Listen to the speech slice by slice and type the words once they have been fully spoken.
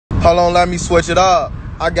Hold on, let me switch it up.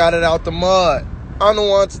 I got it out the mud. I'm the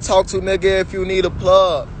one to talk to, nigga, if you need a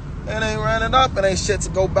plug. It ain't running up. It ain't shit to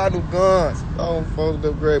go buy new guns. Oh, folks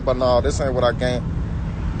do great, but no, this ain't what I gained.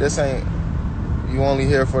 This ain't. You only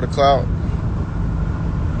here for the clout.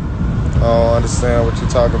 I don't understand what you're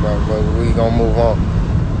talking about, but we gonna move on.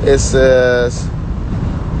 It says,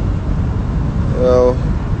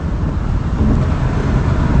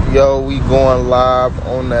 yo, we going live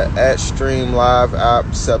on the @Stream Live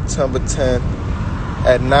app September 10th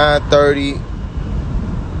at 9:30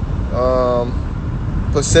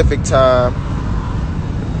 Pacific time.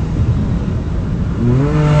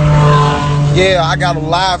 Yeah, I got a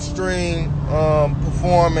live stream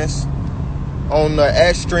performance on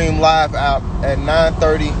the @Stream Live app at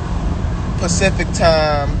 9:30 Pacific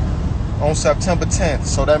time on September 10th.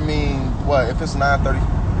 So that means what? If it's 9:30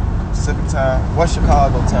 Pacific time, what's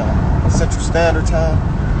Chicago time? Central Standard Time.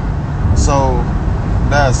 So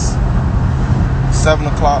that's 7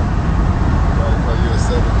 o'clock.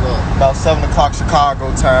 About 7 o'clock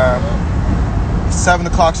Chicago time. 7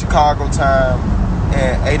 o'clock Chicago time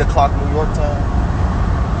and 8 o'clock New York time.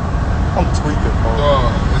 I'm tweaking, bro.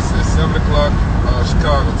 It's 7 o'clock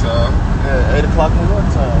Chicago time. Yeah, 8 o'clock New York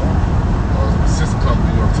time. 6 o'clock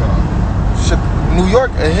New York time. New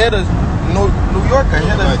York ahead of New York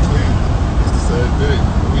ahead of. It's the same thing.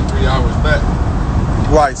 We 3 hours back.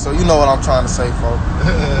 Right, so you know what I'm trying to say, folks.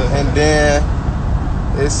 And then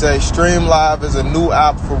it says Stream Live is a new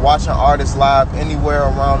app for watching artists live anywhere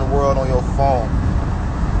around the world on your phone.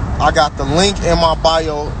 I got the link in my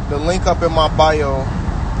bio, the link up in my bio.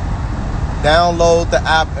 Download the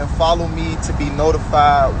app and follow me to be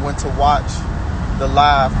notified when to watch the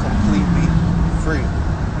live completely free.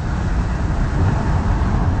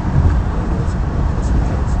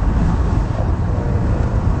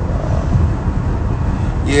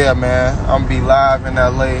 Yeah, man, I'm gonna be live in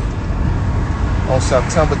LA on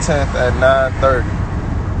September 10th at 9:30.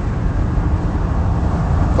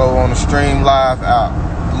 Go on the Stream Live app.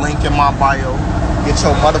 Link in my bio. Get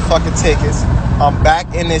your motherfucking tickets. I'm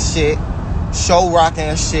back in this shit. Show rocking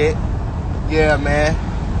and shit. Yeah, man.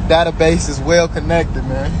 Database is well connected,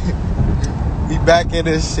 man. We back in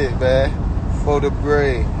this shit, man. For the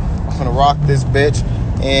bread. I'm gonna rock this bitch.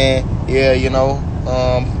 And yeah,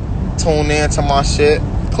 tune in to my shit.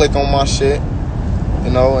 Click on my shit.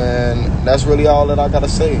 And that's really all that I gotta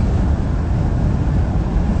say.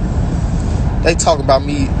 They talk about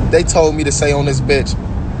me. They told me to say on this bitch,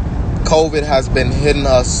 COVID has been hitting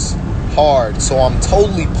us hard. So I'm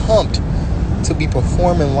totally pumped to be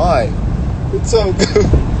performing live. It's so good.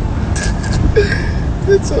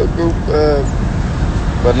 It's so good, man.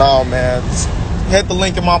 But no, man. Hit the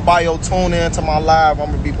link in my bio. Tune in to my live.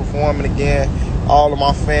 I'm gonna be performing again. All of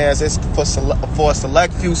my fans. It's for a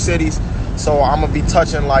select few cities. So I'm gonna be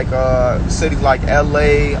touching like cities like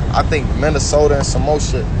LA, I think Minnesota, and some more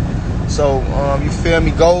shit. So you feel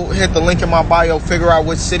me? Go hit the link in my bio. Figure out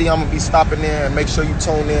which city I'm gonna be stopping in, and make sure you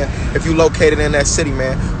tune in if you located in that city,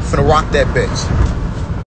 man. I'm finna rock that bitch.